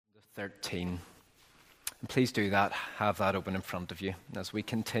13. And please do that, have that open in front of you as we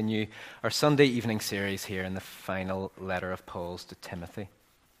continue our Sunday evening series here in the final letter of Paul's to Timothy.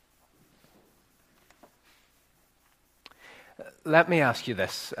 Let me ask you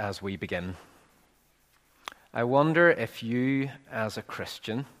this as we begin. I wonder if you, as a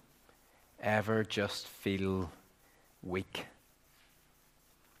Christian, ever just feel weak.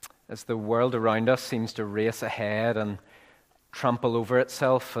 As the world around us seems to race ahead and trample over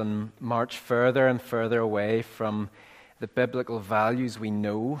itself and march further and further away from the biblical values we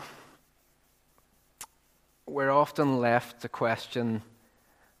know, we're often left to question,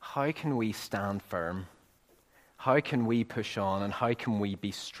 how can we stand firm? How can we push on, and how can we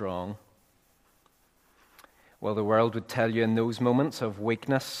be strong? Well, the world would tell you in those moments of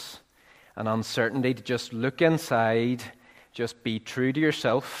weakness and uncertainty to just look inside, just be true to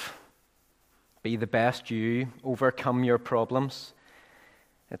yourself, be the best you, overcome your problems.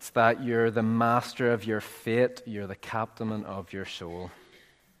 It's that you're the master of your fate, you're the captain of your soul.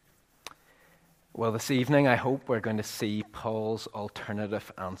 Well, this evening I hope we're going to see Paul's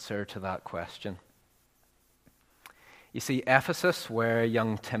alternative answer to that question. You see, Ephesus, where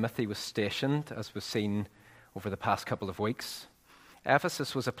young Timothy was stationed, as was seen over the past couple of weeks,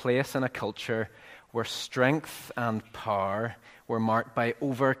 Ephesus was a place and a culture where strength and power were marked by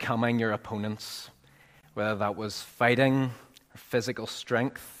overcoming your opponents, whether that was fighting or physical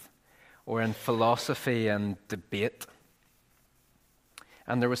strength or in philosophy and debate.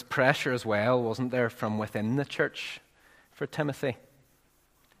 And there was pressure as well, wasn't there, from within the church for Timothy.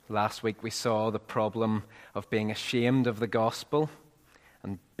 Last week we saw the problem of being ashamed of the gospel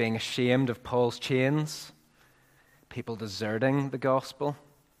and being ashamed of Paul's chains, people deserting the gospel.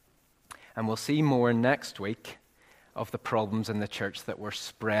 And we'll see more next week of the problems in the church that were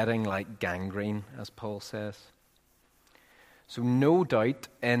spreading like gangrene, as Paul says. So no doubt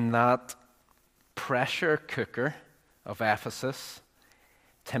in that pressure cooker of Ephesus,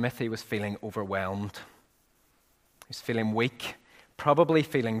 Timothy was feeling overwhelmed. He was feeling weak, probably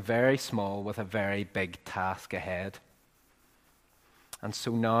feeling very small with a very big task ahead. And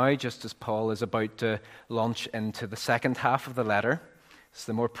so now, just as Paul is about to launch into the second half of the letter, it's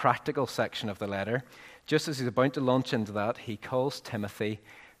the more practical section of the letter, just as he's about to launch into that, he calls Timothy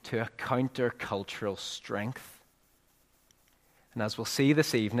to a counter-cultural strength. And as we'll see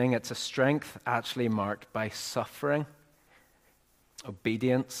this evening, it's a strength actually marked by suffering,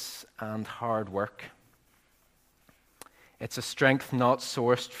 obedience, and hard work. It's a strength not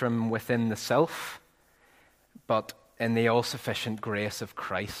sourced from within the self, but in the all-sufficient grace of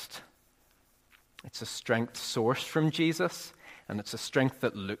Christ. It's a strength sourced from Jesus, and it's a strength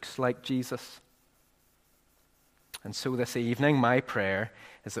that looks like Jesus. And so this evening, my prayer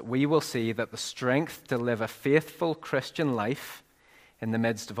is that we will see that the strength to live a faithful Christian life in the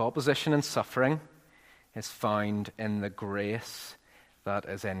midst of opposition and suffering is found in the grace that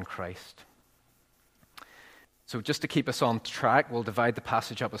is in Christ. So just to keep us on track, we'll divide the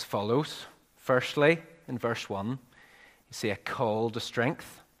passage up as follows. Firstly, in verse 1, you see a call to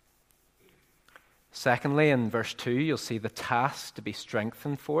strength. Secondly, in verse 2, you'll see the task to be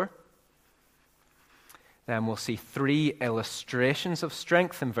strengthened for. Then we'll see 3 illustrations of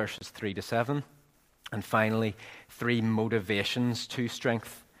strength in verses 3 to 7. And finally, 3 motivations to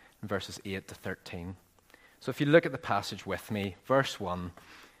strength in verses 8 to 13. So if you look at the passage with me, verse 1,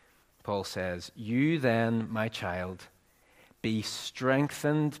 Paul says, "You then, my child, be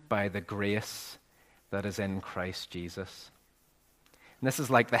strengthened by the grace that is in Christ Jesus." And this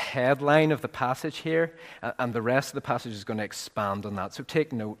is like the headline of the passage here, and the rest of the passage is going to expand on that. So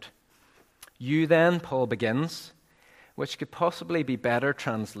take note. You then, Paul begins, which could possibly be better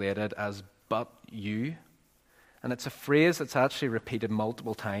translated as "but you." And it's a phrase that's actually repeated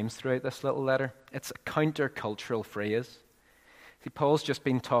multiple times throughout this little letter. It's a counter-cultural phrase. See, Paul's just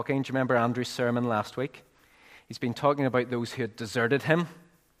been talking, do you remember Andrew's sermon last week? He's been talking about those who had deserted him.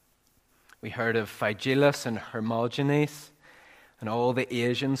 We heard of Phygelus and Hermogenes, and all the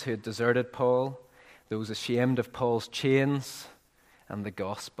Asians who had deserted Paul, those ashamed of Paul's chains and the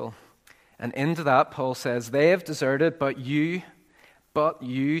gospel. And into that, Paul says, they have deserted, but you,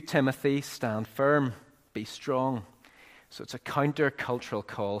 Timothy, stand firm, be strong. So it's a counter-cultural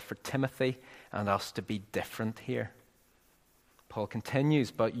call for Timothy and us to be different here. Paul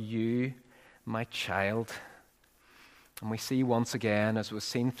continues, "But you, my child." And we see once again, as was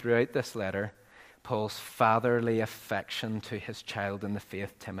seen throughout this letter, Paul's fatherly affection to his child in the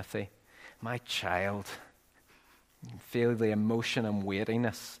faith, Timothy. My child. You can feel the emotion and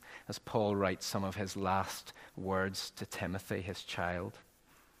weightiness as Paul writes some of his last words to Timothy, his child.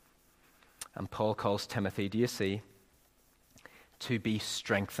 And Paul calls Timothy, do you see, to be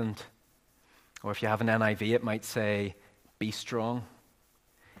strengthened. Or if you have an NIV, it might say, be strong.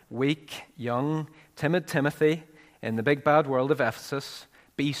 Weak, young, timid Timothy in the big bad world of Ephesus,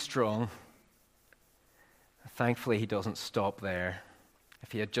 be strong. Thankfully, he doesn't stop there.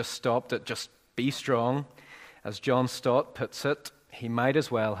 If he had just stopped at just be strong, as John Stott puts it, he might as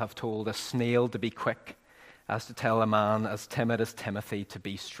well have told a snail to be quick as to tell a man as timid as Timothy to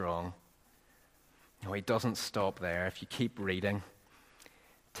be strong. No, he doesn't stop there. If you keep reading,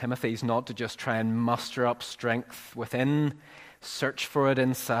 Timothy's not to just try and muster up strength within, search for it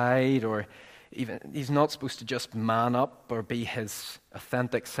inside, or even he's not supposed to just man up or be his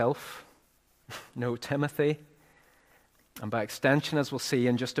authentic self. No, Timothy, and by extension, as we'll see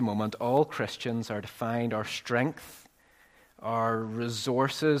in just a moment, all Christians are to find our strength, our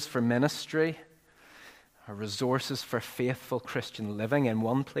resources for ministry, our resources for faithful Christian living in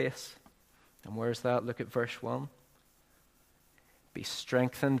one place. And where's that? Look at verse 1. Be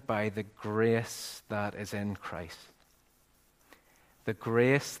strengthened by the grace that is in Christ. The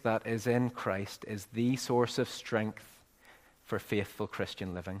grace that is in Christ is the source of strength for faithful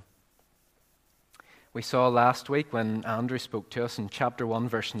Christian living. We saw last week when Andrew spoke to us in chapter 1,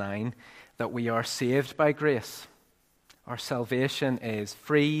 verse 9, that we are saved by grace. Our salvation is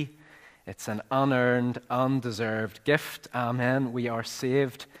free. It's an unearned, undeserved gift. Amen. We are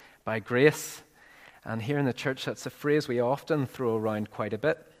saved by grace. And here in the church, that's a phrase we often throw around quite a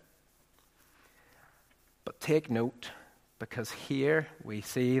bit. But take note, because here we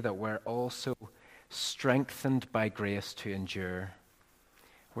see that we're also strengthened by grace to endure.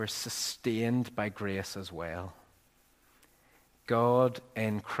 We're sustained by grace as well. God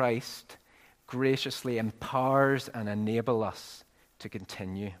in Christ graciously empowers and enables us to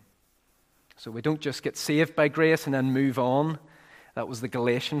continue. So we don't just get saved by grace and then move on. That was the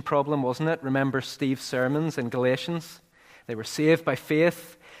Galatian problem, wasn't it? Remember Steve's sermons in Galatians? They were saved by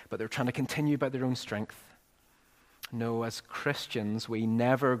faith, but they were trying to continue by their own strength. No, as Christians, we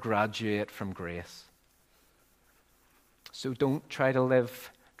never graduate from grace. So don't try to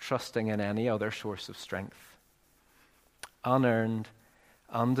live trusting in any other source of strength. Unearned,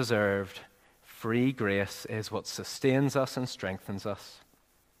 undeserved, free grace is what sustains us and strengthens us.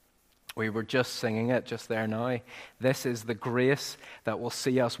 We were just singing it just there now. This is the grace that will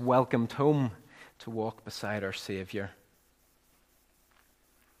see us welcomed home to walk beside our Savior.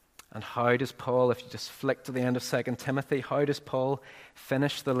 And how does Paul, if you just flick to the end of 2 Timothy, how does Paul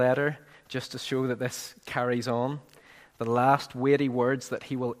finish the letter just to show that this carries on? The last weighty words that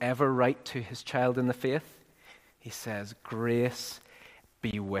he will ever write to his child in the faith, he says, grace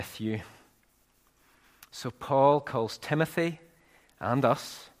be with you. So Paul calls Timothy and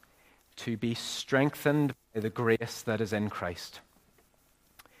us to be strengthened by the grace that is in Christ.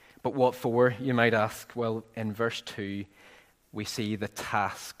 But what for, you might ask? Well, in verse 2, we see the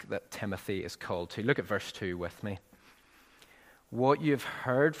task that Timothy is called to. Look at verse 2 with me. What you have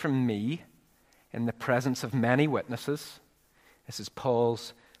heard from me in the presence of many witnesses. This is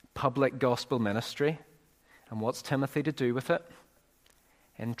Paul's public gospel ministry. And what's Timothy to do with it?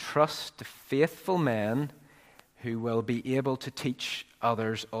 Entrust to faithful men who will be able to teach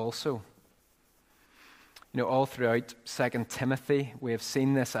others also. You know, all throughout 2 Timothy, we have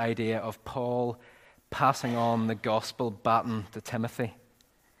seen this idea of Paul passing on the gospel baton to Timothy.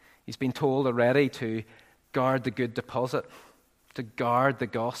 He's been told already to guard the good deposit, to guard the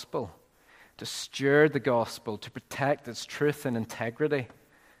gospel, to steward the gospel, to protect its truth and integrity.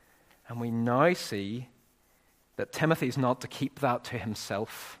 And we now see that Timothy's not to keep that to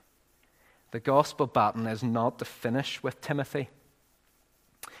himself. The gospel baton is not to finish with Timothy.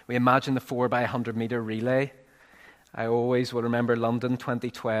 We imagine the 4x100 meter relay. I always will remember London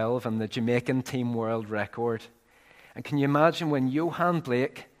 2012 and the Jamaican team world record. And can you imagine when Johan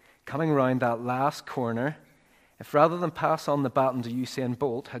Blake, coming round that last corner, if rather than pass on the baton to Usain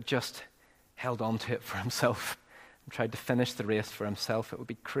Bolt, had just held on to it for himself and tried to finish the race for himself, it would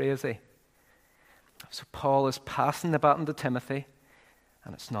be crazy. So Paul is passing the baton to Timothy,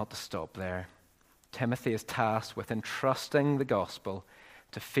 and it's not to stop there. Timothy is tasked with entrusting the gospel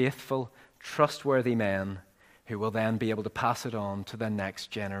to faithful, trustworthy men who will then be able to pass it on to the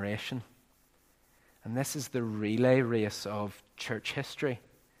next generation. And this is the relay race of church history.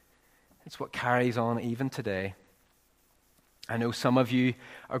 It's what carries on even today. I know some of you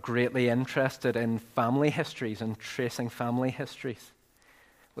are greatly interested in family histories and tracing family histories.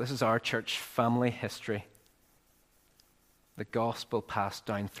 Well, this is our church family history. The gospel passed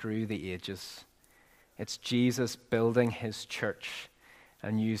down through the ages. It's Jesus building his church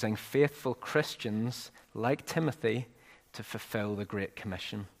and using faithful Christians like Timothy to fulfill the Great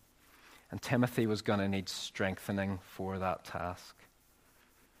Commission. And Timothy was going to need strengthening for that task.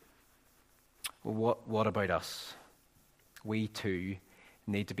 Well, what about us? We too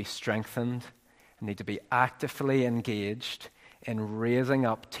need to be strengthened, need to be actively engaged in raising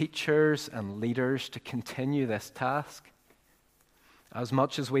up teachers and leaders to continue this task. As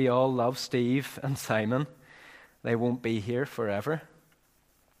much as we all love Steve and Simon, they won't be here forever.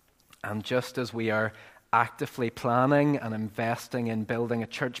 And just as we are actively planning and investing in building a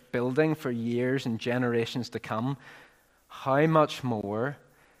church building for years and generations to come, how much more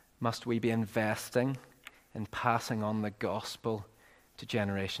must we be investing in passing on the gospel to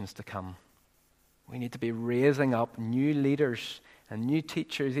generations to come? We need to be raising up new leaders and new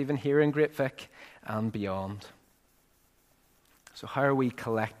teachers, even here in Great Vic and beyond. So how are we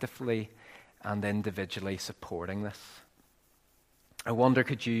collectively and individually supporting this? I wonder,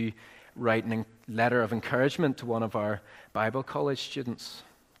 could you write a letter of encouragement to one of our Bible college students,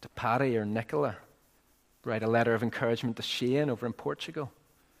 to Patty or Nicola? Write a letter of encouragement to Shane over in Portugal?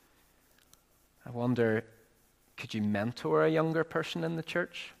 I wonder, could you mentor a younger person in the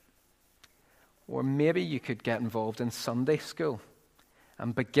church? Or maybe you could get involved in Sunday school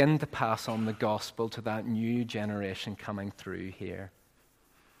and begin to pass on the gospel to that new generation coming through here.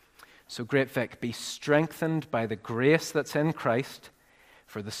 So Great Vic, be strengthened by the grace that's in Christ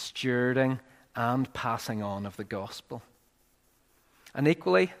for the stewarding and passing on of the gospel. And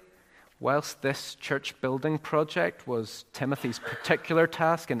equally, whilst this church building project was Timothy's particular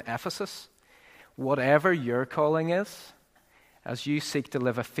task in Ephesus, whatever your calling is, as you seek to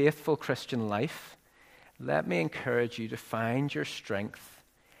live a faithful Christian life, let me encourage you to find your strength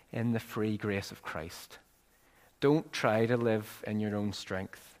in the free grace of Christ. Don't try to live in your own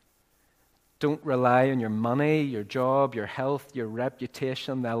strength. Don't rely on your money, your job, your health, your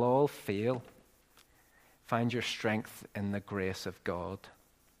reputation. They'll all fail. Find your strength in the grace of God.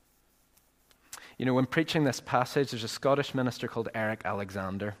 You know, when preaching this passage, there's a Scottish minister called Eric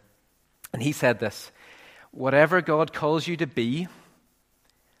Alexander. And he said this: whatever God calls you to be,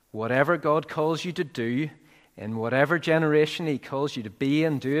 whatever God calls you to do, in whatever generation he calls you to be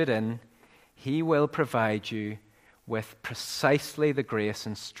and do it in, he will provide you with precisely the grace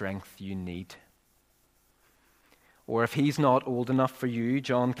and strength you need. Or if he's not old enough for you,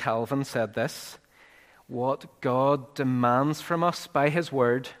 John Calvin said this: what God demands from us by his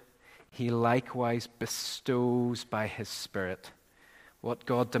word, he likewise bestows by his Spirit. What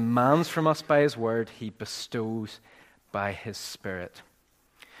God demands from us by his word, he bestows by his Spirit.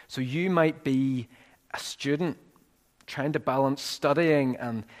 So you might be a student trying to balance studying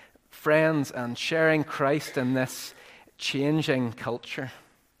and friends and sharing Christ in this changing culture.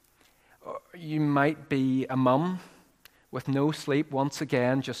 Or you might be a mum with no sleep, once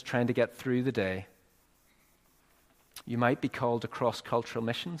again, just trying to get through the day. You might be called to cross-cultural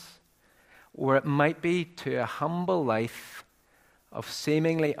missions, or it might be to a humble life of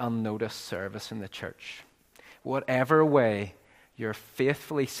seemingly unnoticed service in the church. Whatever way you're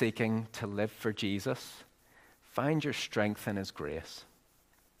faithfully seeking to live for Jesus, find your strength in his grace.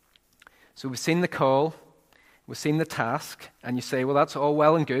 So we've seen the call, we've seen the task, and you say, well, that's all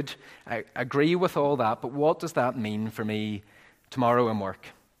well and good. I agree with all that, but what does that mean for me tomorrow in work?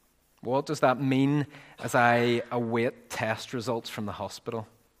 What does that mean as I await test results from the hospital?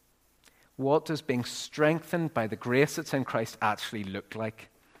 What does being strengthened by the grace that's in Christ actually look like?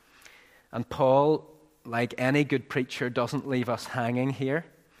 And Paul, like any good preacher, doesn't leave us hanging here.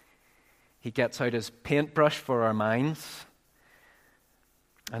 He gets out his paintbrush for our minds,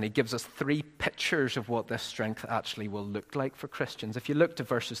 and he gives us 3 pictures of what this strength actually will look like for Christians. If you look to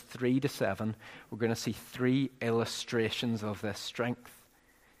verses 3 to 7, we're going to see 3 illustrations of this strength.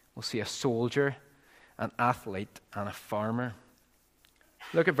 We'll see a soldier, an athlete, and a farmer.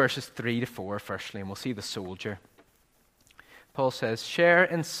 Look at verses 3 to 4 firstly, and we'll see the soldier. Paul says, share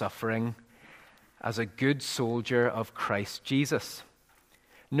in suffering as a good soldier of Christ Jesus.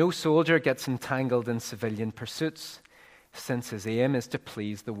 No soldier gets entangled in civilian pursuits, since his aim is to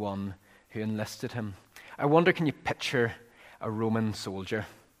please the one who enlisted him. I wonder, can you picture a Roman soldier?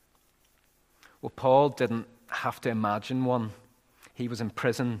 Well, Paul didn't have to imagine one. He was in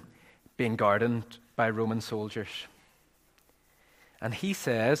prison being guarded by Roman soldiers. And he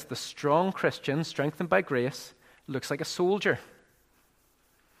says the strong Christian, strengthened by grace, looks like a soldier.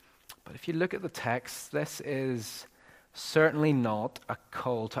 But if you look at the text, this is certainly not a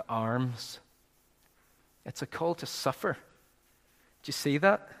call to arms. It's a call to suffer. Do you see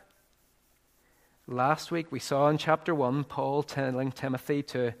that? Last week we saw in chapter 1 Paul telling Timothy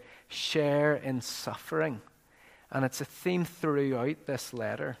to share in suffering. And it's a theme throughout this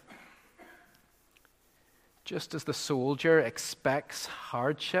letter. Just as the soldier expects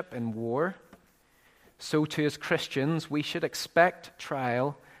hardship in war, so too as Christians we should expect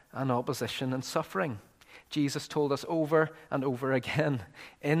trial and opposition and suffering. Jesus told us over and over again,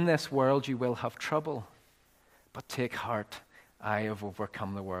 in this world you will have trouble, but take heart, I have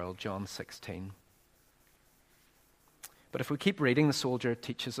overcome the world, John 16. But if we keep reading, the soldier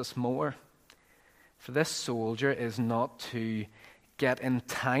teaches us more. For this soldier is not to get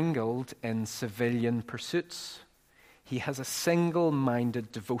entangled in civilian pursuits. He has a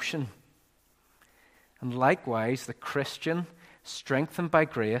single-minded devotion. And likewise, the Christian, strengthened by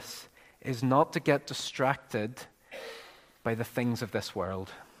grace, is not to get distracted by the things of this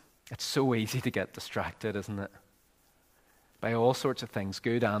world. It's so easy to get distracted, isn't it? By all sorts of things,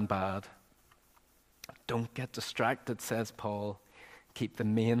 good and bad. Don't get distracted, says Paul. Keep the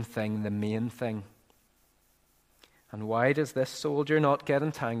main thing the main thing. And why does this soldier not get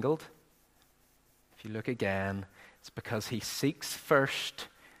entangled? If you look again, it's because he seeks first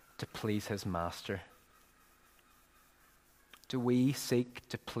to please his master. Do we seek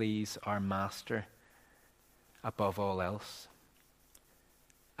to please our master above all else?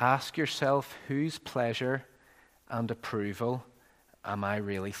 Ask yourself, whose pleasure and approval am I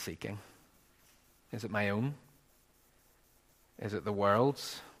really seeking? Is it my own? Is it the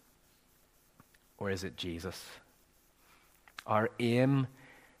world's? Or is it Jesus? Our aim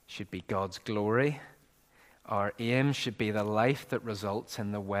should be God's glory. Our aim should be the life that results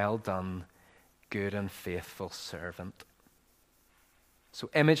in the well done, good and faithful servant. So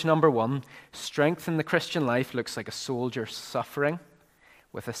image number one, strength in the Christian life looks like a soldier suffering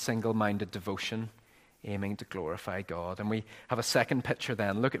with a single-minded devotion, aiming to glorify God. And we have a second picture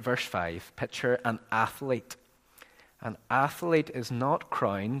then. Look at verse 5. Picture an athlete. An athlete is not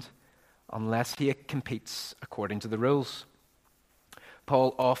crowned unless he competes according to the rules.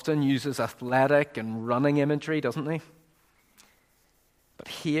 Paul often uses athletic and running imagery, doesn't he? But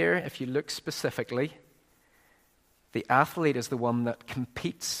here, if you look specifically, the athlete is the one that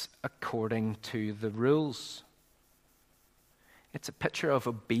competes according to the rules. It's a picture of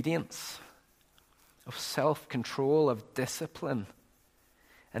obedience, of self-control, of discipline.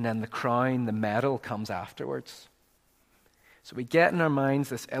 And then the crown, the medal, comes afterwards. So we get in our minds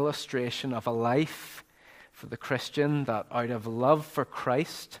this illustration of a life for the Christian that out of love for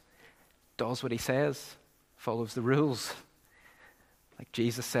Christ does what he says, follows the rules. Like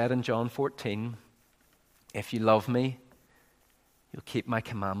Jesus said in John 14, if you love me, you'll keep my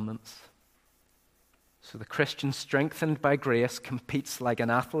commandments. So the Christian, strengthened by grace, competes like an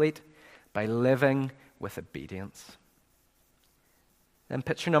athlete by living with obedience. Then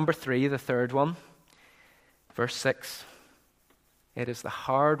picture number 3, the third one, verse 6. It is the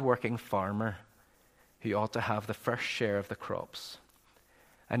hard-working farmer who ought to have the first share of the crops.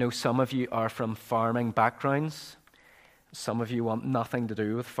 I know some of you are from farming backgrounds. Some of you want nothing to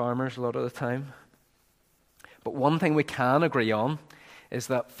do with farmers a lot of the time. But one thing we can agree on is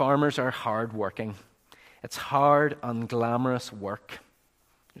that farmers are hard-working. It's hard, unglamorous work.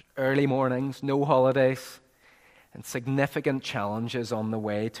 There's early mornings, no holidays, and significant challenges on the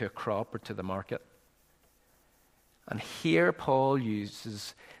way to a crop or to the market. And here Paul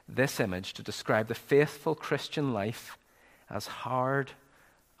uses this image to describe the faithful Christian life as hard,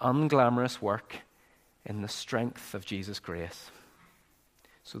 unglamorous work in the strength of Jesus' grace.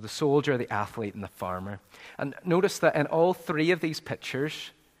 So the soldier, the athlete, and the farmer. And notice that in all three of these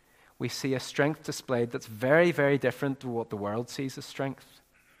pictures, we see a strength displayed that's very, very different to what the world sees as strength.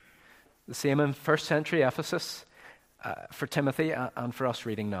 The same in first century Ephesus for Timothy and for us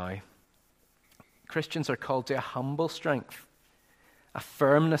reading now. Christians are called to a humble strength, a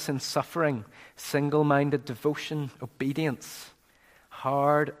firmness in suffering, single-minded devotion, obedience,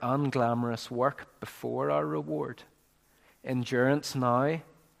 hard, unglamorous work before our reward, endurance now,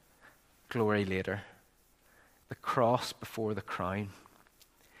 glory later, the cross before the crown.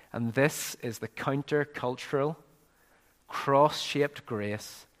 And this is the counter-cultural, cross-shaped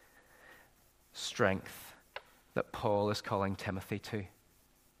grace, strength that Paul is calling Timothy to.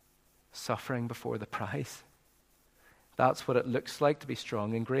 Suffering before the prize. That's what it looks like to be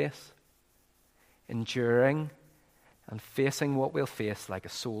strong in grace. Enduring and facing what we'll face like a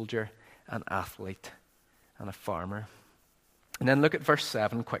soldier, an athlete, and a farmer. And then look at verse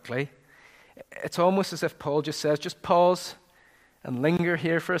 7 quickly. It's almost as if Paul just says, just pause and linger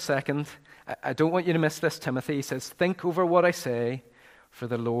here for a second. I don't want you to miss this, Timothy. He says, think over what I say, for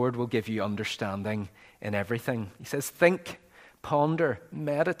the Lord will give you understanding in everything. He says, think, ponder,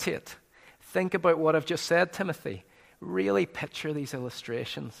 meditate. Think about what I've just said, Timothy. Really picture these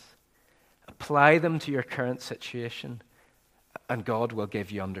illustrations. Apply them to your current situation, and God will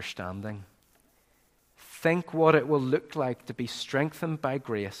give you understanding. Think what it will look like to be strengthened by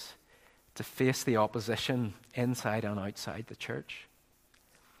grace to face the opposition inside and outside the church.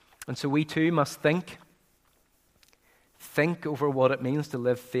 And so we too must think over what it means to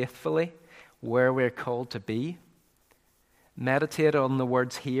live faithfully, where we're called to be. Meditate on the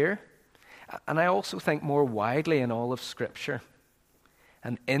words here. And I also think more widely in all of Scripture.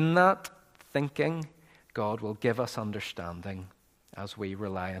 And in that thinking, God will give us understanding as we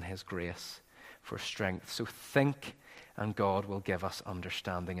rely on His grace for strength. So think, and God will give us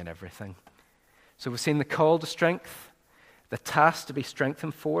understanding in everything. So we've seen the call to strength, the task to be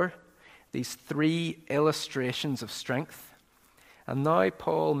strengthened for, these three illustrations of strength. And now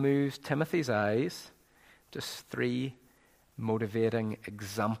Paul moves Timothy's eyes, just three motivating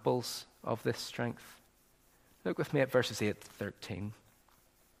examples of this strength. Look with me at verses 8 to 13.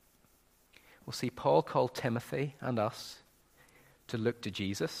 We'll see Paul call Timothy and us to look to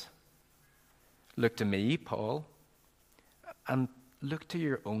Jesus. Look to me, Paul, and look to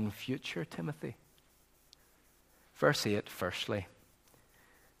your own future, Timothy. Verse 8, firstly,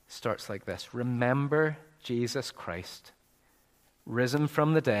 starts like this. Remember Jesus Christ, risen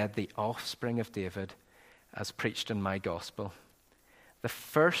from the dead, the offspring of David, as preached in my gospel. The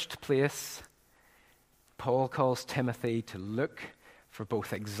first place Paul calls Timothy to look for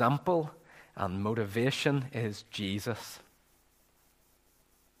both example and motivation is Jesus.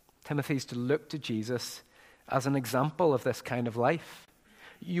 Timothy's to look to Jesus as an example of this kind of life.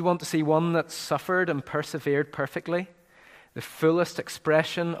 You want to see one that suffered and persevered perfectly, the fullest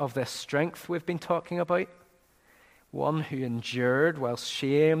expression of this strength we've been talking about, one who endured while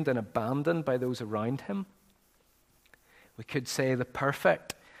shamed and abandoned by those around him. We could say the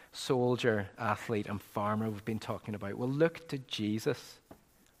perfect soldier, athlete, and farmer we've been talking about. Well, look to Jesus.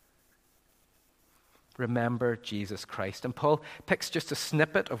 Remember Jesus Christ. And Paul picks just a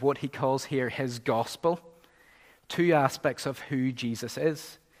snippet of what he calls here his gospel. Two aspects of who Jesus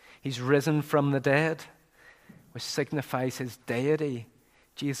is. He's risen from the dead, which signifies his deity.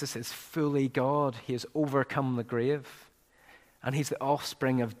 Jesus is fully God. He has overcome the grave. And he's the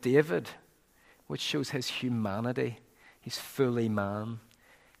offspring of David, which shows his humanity. He's fully man.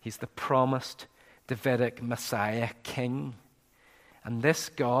 He's the promised Davidic Messiah king. And this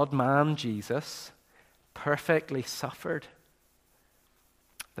God-man, Jesus, perfectly suffered.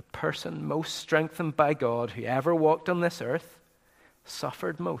 The person most strengthened by God who ever walked on this earth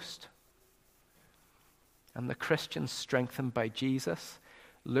suffered most. And the Christian strengthened by Jesus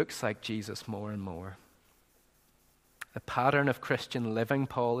looks like Jesus more and more. The pattern of Christian living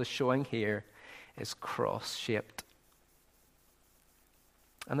Paul is showing here is cross-shaped.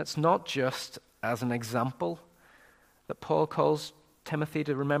 And it's not just as an example that Paul calls Timothy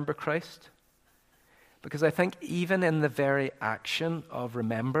to remember Christ. Because I think even in the very action of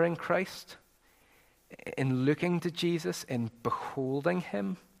remembering Christ, in looking to Jesus, in beholding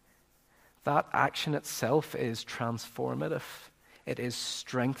him, that action itself is transformative. It is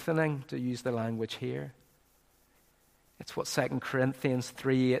strengthening, to use the language here. It's what 2 Corinthians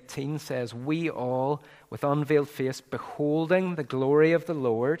 3:18 says. We all, with unveiled face, beholding the glory of the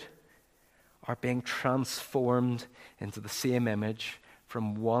Lord, are being transformed into the same image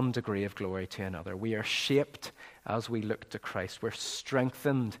from one degree of glory to another. We are shaped as we look to Christ. We're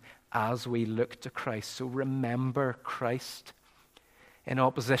strengthened as we look to Christ. So remember Christ. In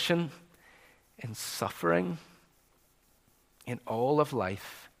opposition, in suffering, in all of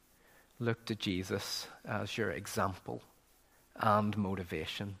life, look to Jesus as your example and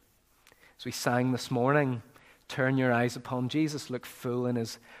motivation. As we sang this morning, turn your eyes upon Jesus, look full in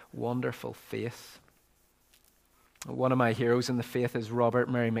his wonderful face. One of my heroes in the faith is Robert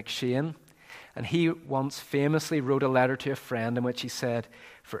Murray McCheyne, and he once famously wrote a letter to a friend in which he said,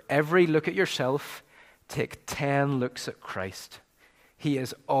 for every look at yourself, take 10 looks at Christ. He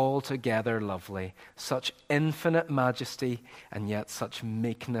is altogether lovely, such infinite majesty and yet such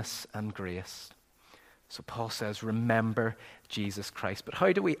meekness and grace. So Paul says, remember Jesus Christ. But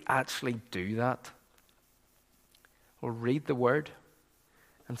how do we actually do that? Well, read the Word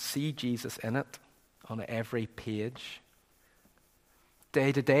and see Jesus in it on every page.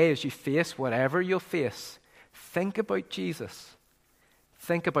 Day to day, as you face whatever you'll face, think about Jesus.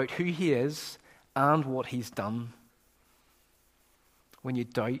 Think about who he is and what he's done. When you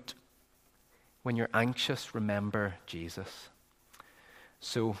doubt, when you're anxious, remember Jesus.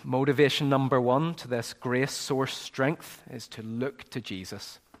 So motivation number 1 to this grace source strength is to look to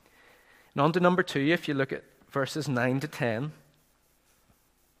Jesus. And on to number 2, if you look at verses 9 to 10,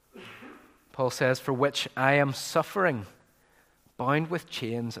 Paul says, for which I am suffering, bound with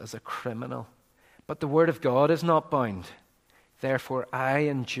chains as a criminal. But the word of God is not bound. Therefore I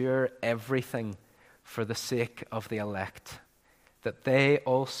endure everything for the sake of the elect, that they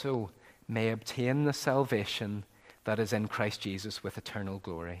also may obtain the salvation that is in Christ Jesus with eternal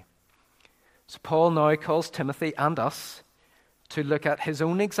glory. So Paul now calls Timothy and us to look at his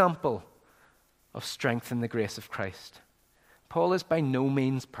own example of strength in the grace of Christ. Paul is by no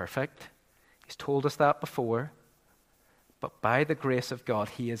means perfect. He's told us that before. But by the grace of God,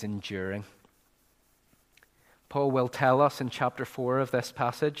 he is enduring. Paul will tell us in chapter 4 of this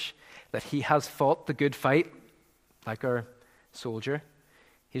passage that he has fought the good fight like our soldier.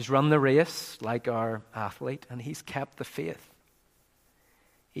 He's run the race like our athlete, and he's kept the faith.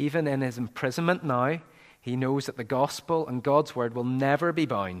 Even in his imprisonment now, he knows that the gospel and God's word will never be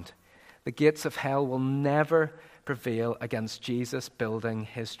bound. The gates of hell will never prevail against Jesus building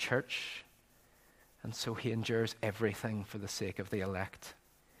his church. And so he endures everything for the sake of the elect.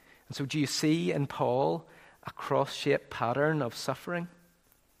 And so do you see in Paul a cross-shaped pattern of suffering?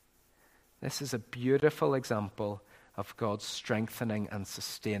 This is a beautiful example of God's strengthening and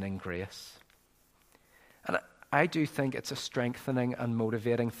sustaining grace. And I do think it's a strengthening and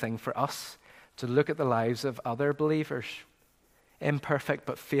motivating thing for us to look at the lives of other believers, imperfect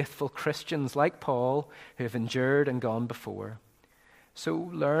but faithful Christians like Paul who have endured and gone before. So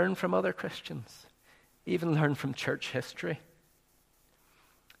learn from other Christians, even learn from church history.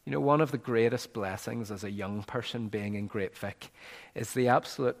 You know, one of the greatest blessings as a young person being in Great Vic is the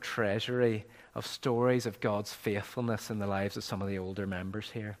absolute treasury of stories of God's faithfulness in the lives of some of the older members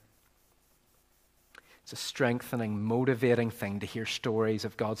here. It's a strengthening, motivating thing to hear stories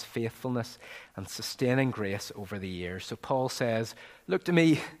of God's faithfulness and sustaining grace over the years. So Paul says, look to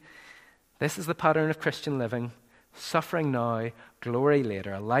me. This is the pattern of Christian living. Suffering now, glory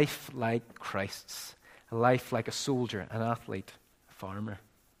later. A life like Christ's. A life like a soldier, an athlete, a farmer.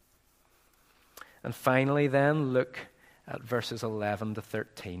 And finally then, look at verses 11 to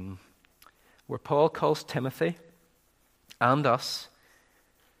 13, where Paul calls Timothy and us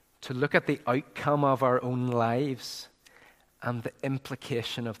to look at the outcome of our own lives and the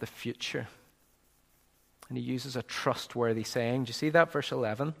implication of the future. And he uses a trustworthy saying. Do you see that, verse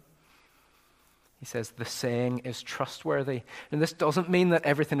 11? He says, the saying is trustworthy. And this doesn't mean that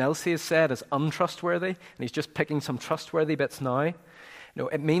everything else he has said is untrustworthy, and he's just picking some trustworthy bits now. No,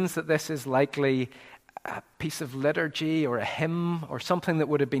 it means that this is likely a piece of liturgy or a hymn or something that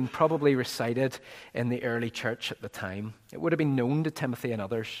would have been probably recited in the early church at the time. It would have been known to Timothy and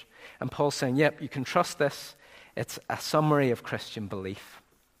others. And Paul's saying, yep, you can trust this. It's a summary of Christian belief.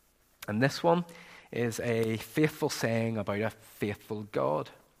 And this one is a faithful saying about a faithful God.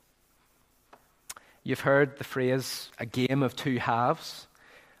 You've heard the phrase, a game of two halves.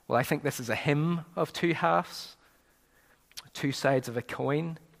 Well, I think this is a hymn of two halves, two sides of a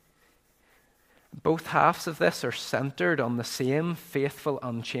coin. Both halves of this are centered on the same faithful,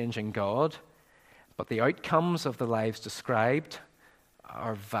 unchanging God, but the outcomes of the lives described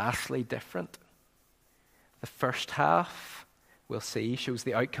are vastly different. The first half, we'll see, shows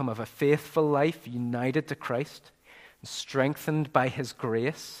the outcome of a faithful life united to Christ and strengthened by his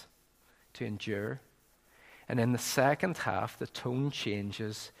grace to endure. And in the second half, the tone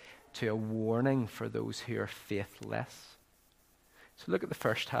changes to a warning for those who are faithless. So look at the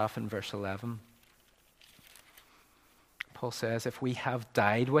first half in verse 11. Paul says, if we have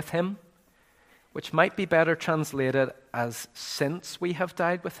died with him, which might be better translated as since we have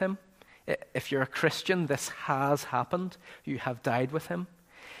died with him. If you're a Christian, this has happened. You have died with him.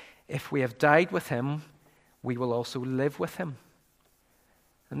 If we have died with him, we will also live with him.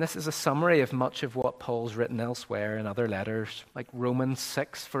 And this is a summary of much of what Paul's written elsewhere in other letters, like Romans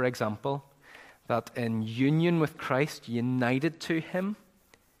 6, for example, that in union with Christ, united to him,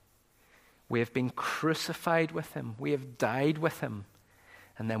 we have been crucified with him, we have died with him,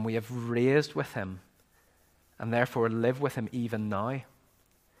 and then we have raised with him, and therefore live with him even now.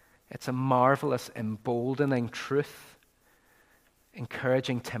 It's a marvelous, emboldening truth,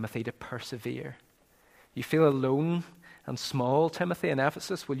 encouraging Timothy to persevere. You feel alone and small, Timothy, in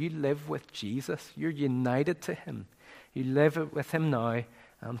Ephesus? Will you live with Jesus? You're united to him. You live with him now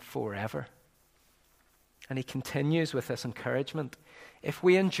and forever. And he continues with this encouragement. If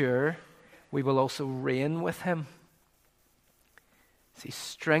we endure, we will also reign with him. See,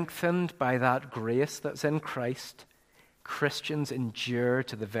 strengthened by that grace that's in Christ, Christians endure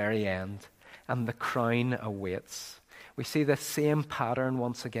to the very end, and the crown awaits. We see the same pattern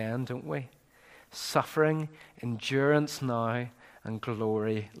once again, don't we? Suffering, endurance now, and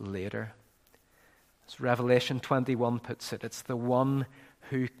glory later. As Revelation 21 puts it, it's the one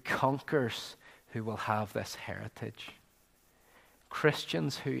who conquers who will have this heritage.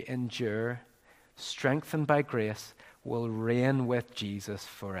 Christians who endure, strengthened by grace, will reign with Jesus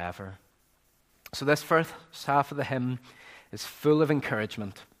forever. So this first half of the hymn is full of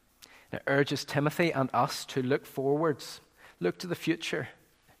encouragement. It urges Timothy and us to look forwards, look to the future.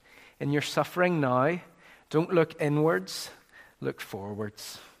 In your suffering now, don't look inwards, look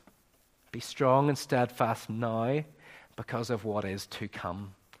forwards. Be strong and steadfast now because of what is to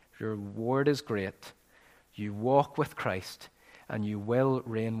come. Your reward is great. You walk with Christ, and you will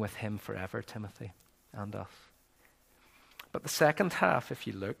reign with him forever, Timothy, and us. But the second half, if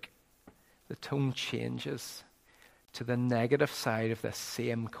you look, the tone changes to the negative side of this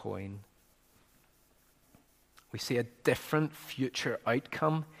same coin. We see a different future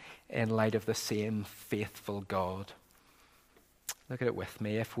outcome in light of the same faithful God. Look at it with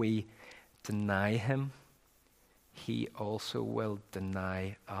me. If we deny him, he also will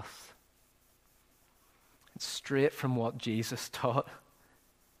deny us. It's straight from what Jesus taught.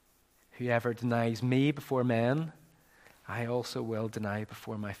 Whoever denies me before men, I also will deny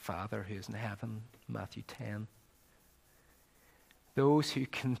before my Father who is in heaven. Matthew 10. Those who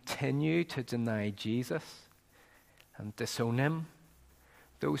continue to deny Jesus and disown him,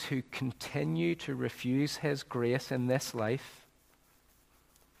 those who continue to refuse his grace in this life,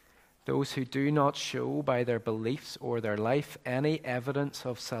 those who do not show by their beliefs or their life any evidence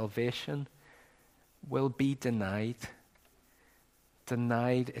of salvation will be denied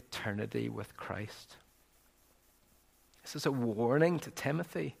eternity with Christ. This is a warning to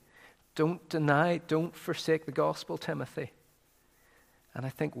Timothy. Don't deny, don't forsake the gospel, Timothy. And I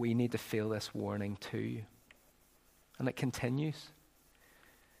think we need to feel this warning too. And it continues.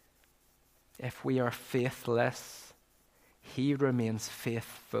 If we are faithless, he remains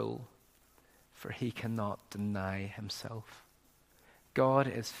faithful, for he cannot deny himself. God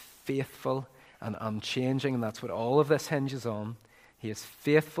is faithful and unchanging, and that's what all of this hinges on. He is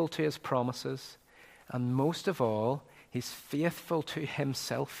faithful to his promises, and most of all, he's faithful to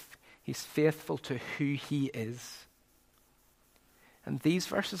himself. He's faithful to who he is. And these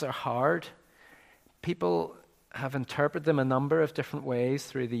verses are hard. People have interpreted them a number of different ways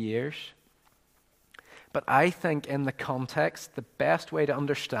through the years. But I think in the context, the best way to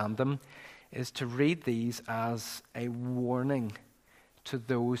understand them is to read these as a warning to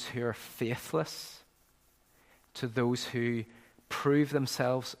those who are faithless, to those who prove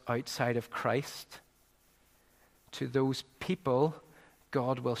themselves outside of Christ. To those people,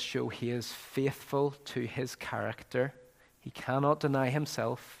 God will show he is faithful to his character. He cannot deny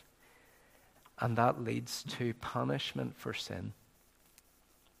himself, and that leads to punishment for sin.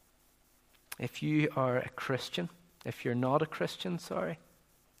 If you are a Christian, if you're not a Christian,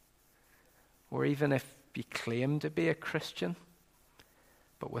 or even if you claim to be a Christian,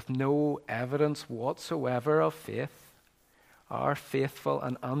 but with no evidence whatsoever of faith, our faithful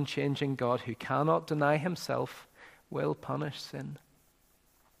and unchanging God, who cannot deny himself, will punish sin.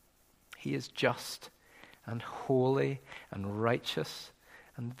 He is just and holy and righteous,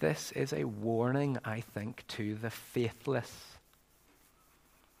 and this is a warning, I think, to the faithless.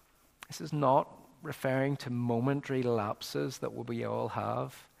 This is not referring to momentary lapses that we all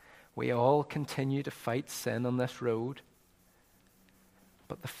have. We all continue to fight sin on this road.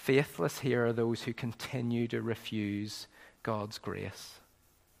 But the faithless here are those who continue to refuse God's grace.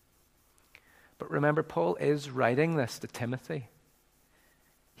 But remember, Paul is writing this to Timothy.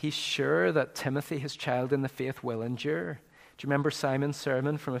 He's sure that Timothy, his child in the faith, will endure. Do you remember Simon's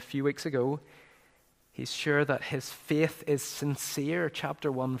sermon from a few weeks ago? He's sure that his faith is sincere,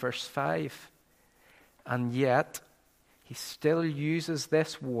 chapter 1, verse 5. And yet, he still uses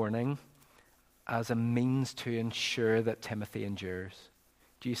this warning as a means to ensure that Timothy endures.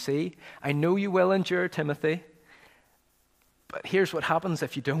 Do you see? I know you will endure, Timothy, but here's what happens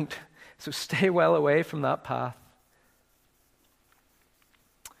if you don't. So stay well away from that path.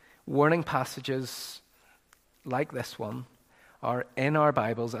 Warning passages like this one are in our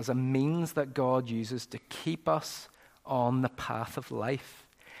Bibles as a means that God uses to keep us on the path of life.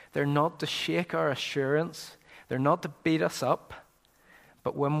 They're not to shake our assurance. They're not to beat us up.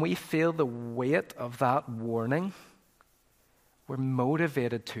 But when we feel the weight of that warning, we're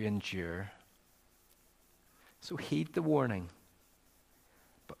motivated to endure. So heed the warning.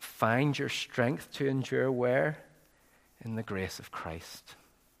 But find your strength to endure where? In the grace of Christ.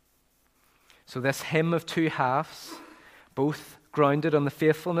 So this hymn of two halves, both grounded on the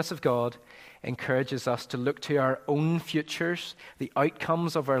faithfulness of God, encourages us to look to our own futures, the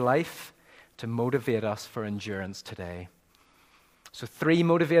outcomes of our life, to motivate us for endurance today. So 3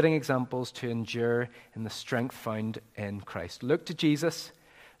 motivating examples to endure in the strength found in Christ. Look to Jesus,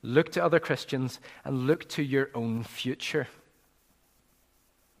 look to other Christians, and look to your own future.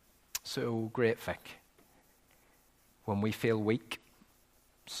 So, great Vic, when we feel weak,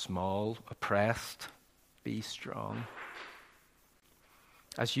 small, oppressed, be strong.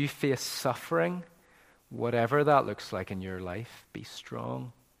 As you face suffering, whatever that looks like in your life, be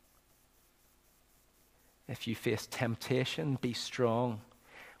strong. If you face temptation, be strong.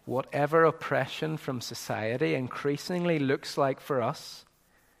 Whatever oppression from society increasingly looks like for us,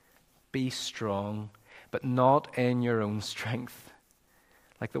 be strong, but not in your own strength,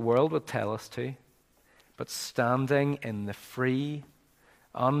 like the world would tell us to, but standing in the free,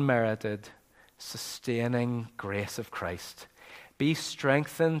 unmerited, sustaining grace of Christ. Be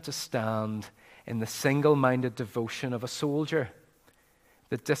strengthened to stand in the single-minded devotion of a soldier,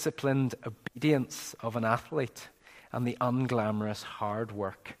 the disciplined obedience of an athlete, and the unglamorous hard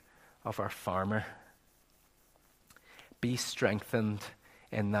work of our farmer. Be strengthened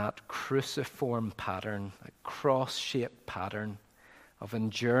in that cruciform pattern, a cross-shaped pattern of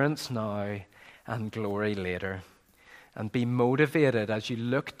endurance now and glory later. And be motivated as you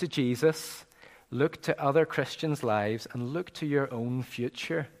look to Jesus, look to other Christians' lives, and look to your own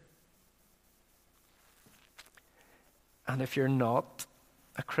future. And if you're not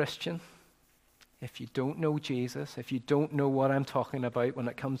a Christian, if you don't know Jesus, if you don't know what I'm talking about when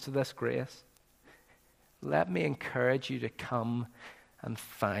it comes to this grace, let me encourage you to come and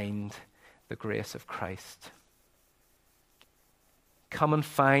find the grace of Christ. Come and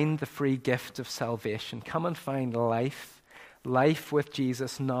find the free gift of salvation. Come and find life with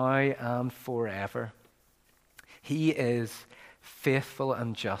Jesus now and forever. He is faithful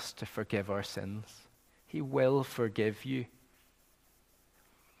and just to forgive our sins. He will forgive you.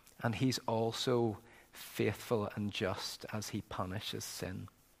 And he's also faithful and just as he punishes sin.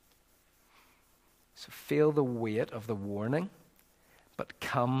 So feel the weight of the warning, but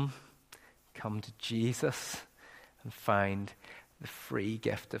come to Jesus and find the free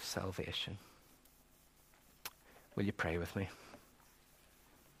gift of salvation. Will you pray with me?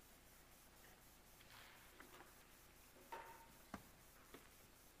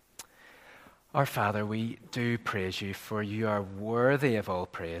 Our Father, we do praise you, for you are worthy of all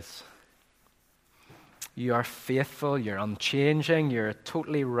praise. You are faithful, you're unchanging, you're a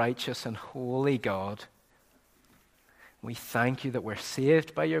totally righteous and holy God. We thank you that we're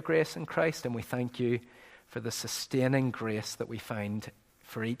saved by your grace in Christ, and we thank you for the sustaining grace that we find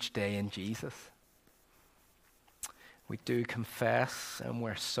for each day in Jesus. We do confess, and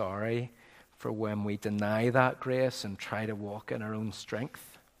we're sorry for when we deny that grace and try to walk in our own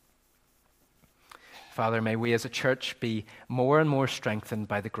strength. Father, may we as a church be more and more strengthened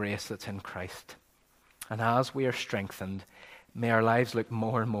by the grace that's in Christ. And as we are strengthened, may our lives look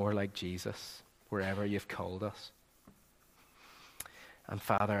more and more like Jesus wherever you've called us. And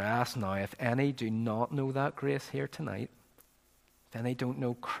Father, I ask now, if any do not know that grace here tonight, if any don't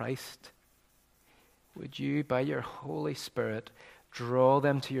know Christ, would you, by your Holy Spirit, draw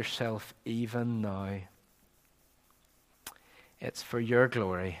them to yourself even now? It's for your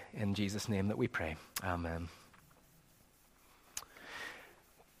glory, in Jesus' name that we pray. Amen.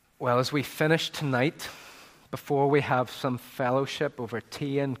 Well, as we finish tonight, before we have some fellowship over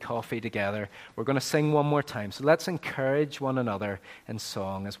tea and coffee together, we're going to sing one more time. So let's encourage one another in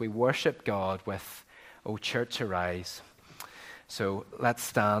song as we worship God with O Church Arise. So let's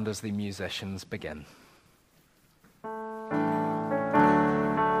stand as the musicians begin.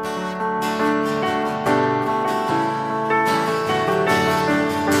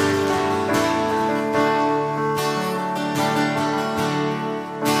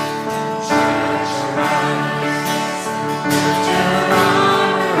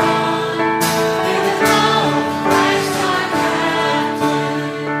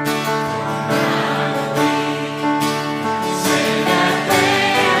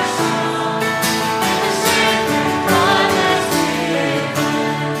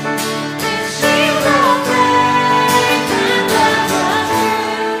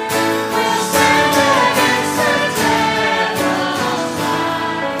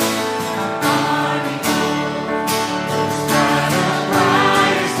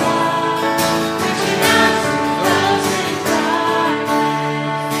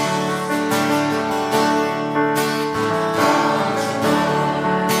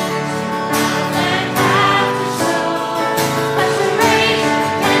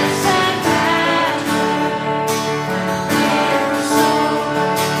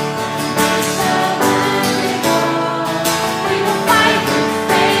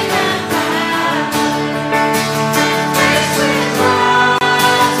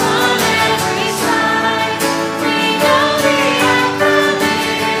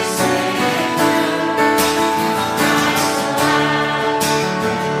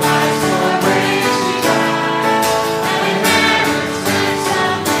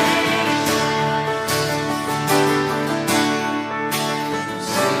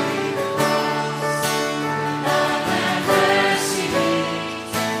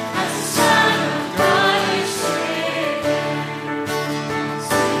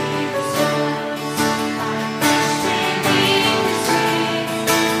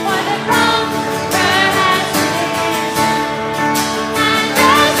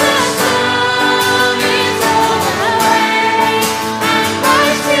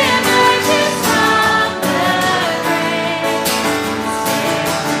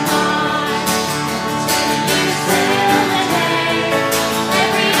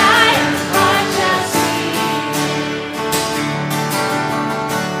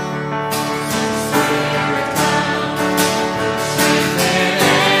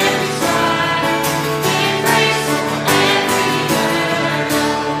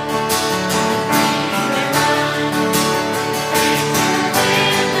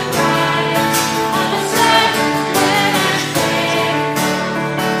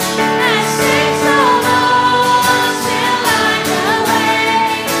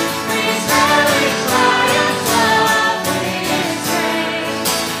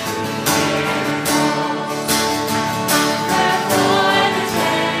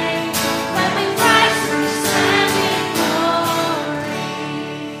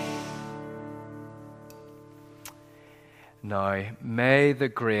 Now, may the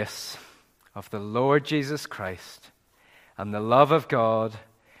grace of the Lord Jesus Christ and the love of God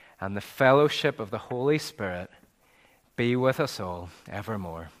and the fellowship of the Holy Spirit be with us all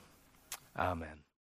evermore. Amen.